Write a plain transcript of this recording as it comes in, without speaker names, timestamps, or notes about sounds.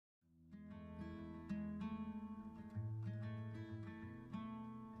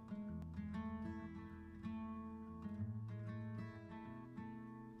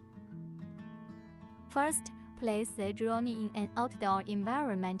First, place the drone in an outdoor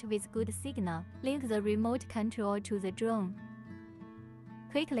environment with good signal. Link the remote control to the drone.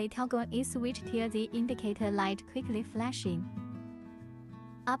 Quickly toggle its switch till the indicator light quickly flashing.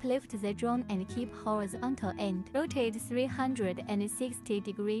 Uplift the drone and keep horizontal and rotate 360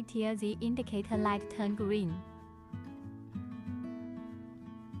 degrees till the indicator light turn green.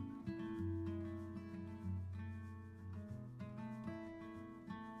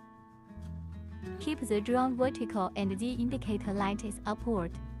 Keep the drone vertical and the indicator light is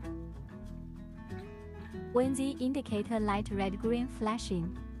upward. When the indicator light red-green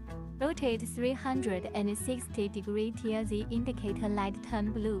flashing, rotate 360 degrees till the indicator light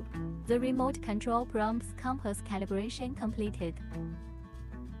turn blue. The remote control prompts compass calibration completed.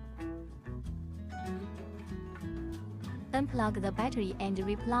 Unplug the battery and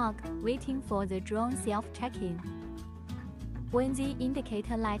replug, waiting for the drone self-tracking. When the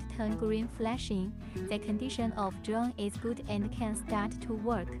indicator light turn green flashing, the condition of drone is good and can start to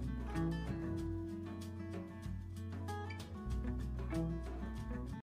work.